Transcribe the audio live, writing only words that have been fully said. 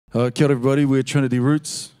Kia ora everybody, we're Trinity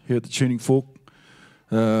Roots here at the Tuning Fork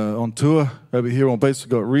on tour. Over here on bass we've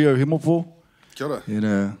got Rio Hemopo. Kia ora.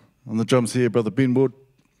 And on the drums here, Brother Ben Wood.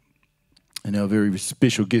 And our very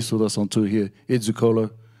special guest with us on tour here, Ed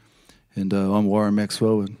Zuccollo. And I'm Warren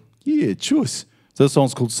Maxwell. And yeah, choice. So this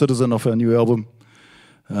song's called Citizen off our new album.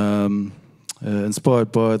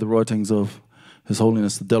 Inspired by the writings of His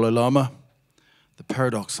Holiness the Dalai Lama, The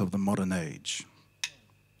Paradox of the Modern Age.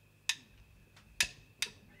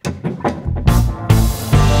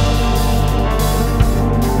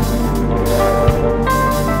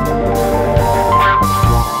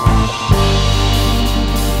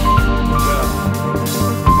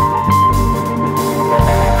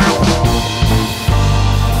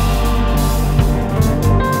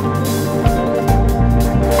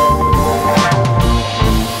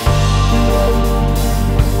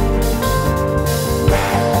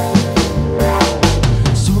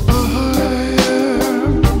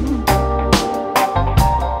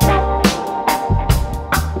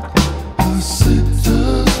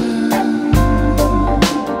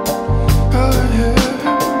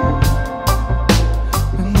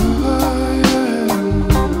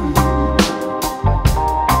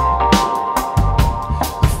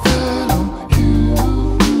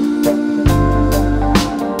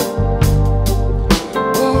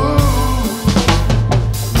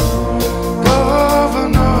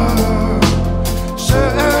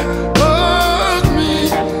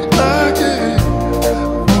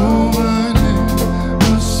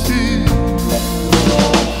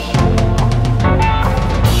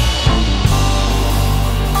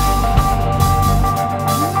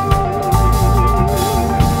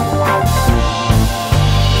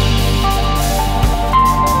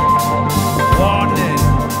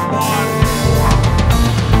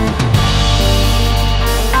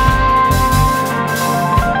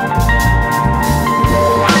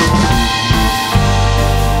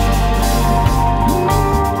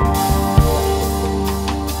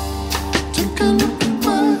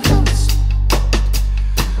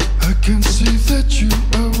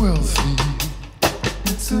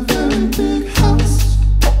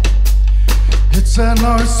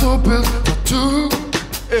 So built for two.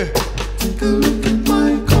 Take a look at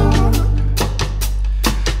my car.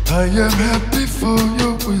 I am happy for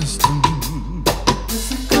your wisdom.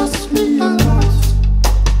 It cost me a lot.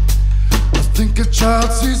 I think a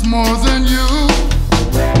child sees more than you.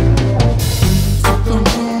 To the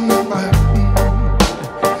moon and back,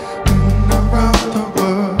 around the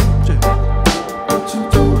world. But you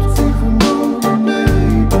don't even know your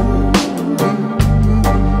neighbor.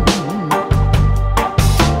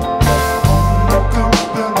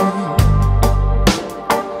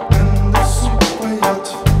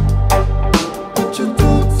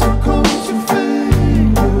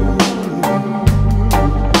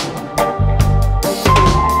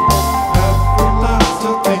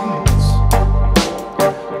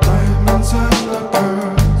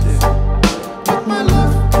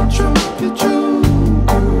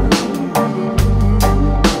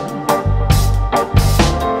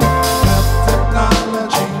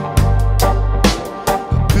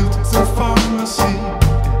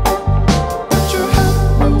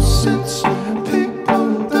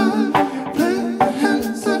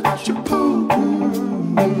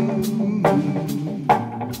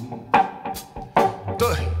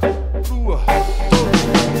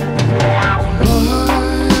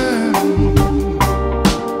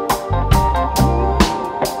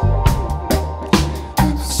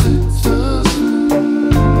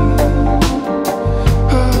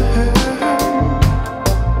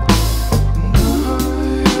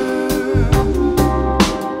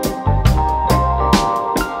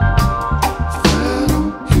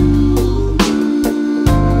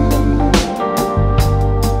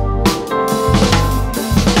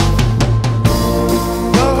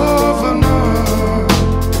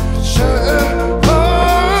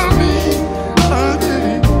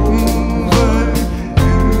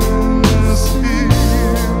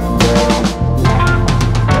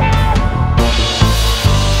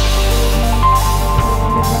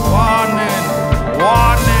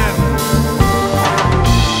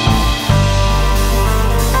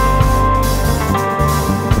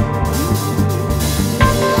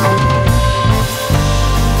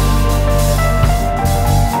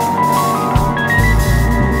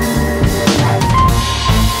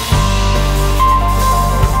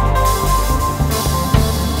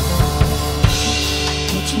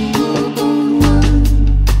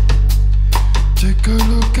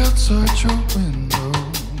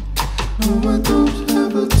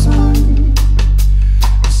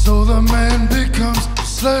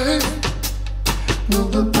 slave. Will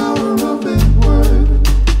the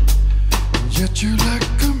Would you like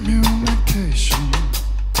communication?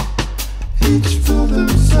 Each for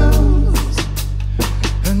themselves,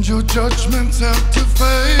 and your judgments have to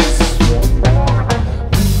face.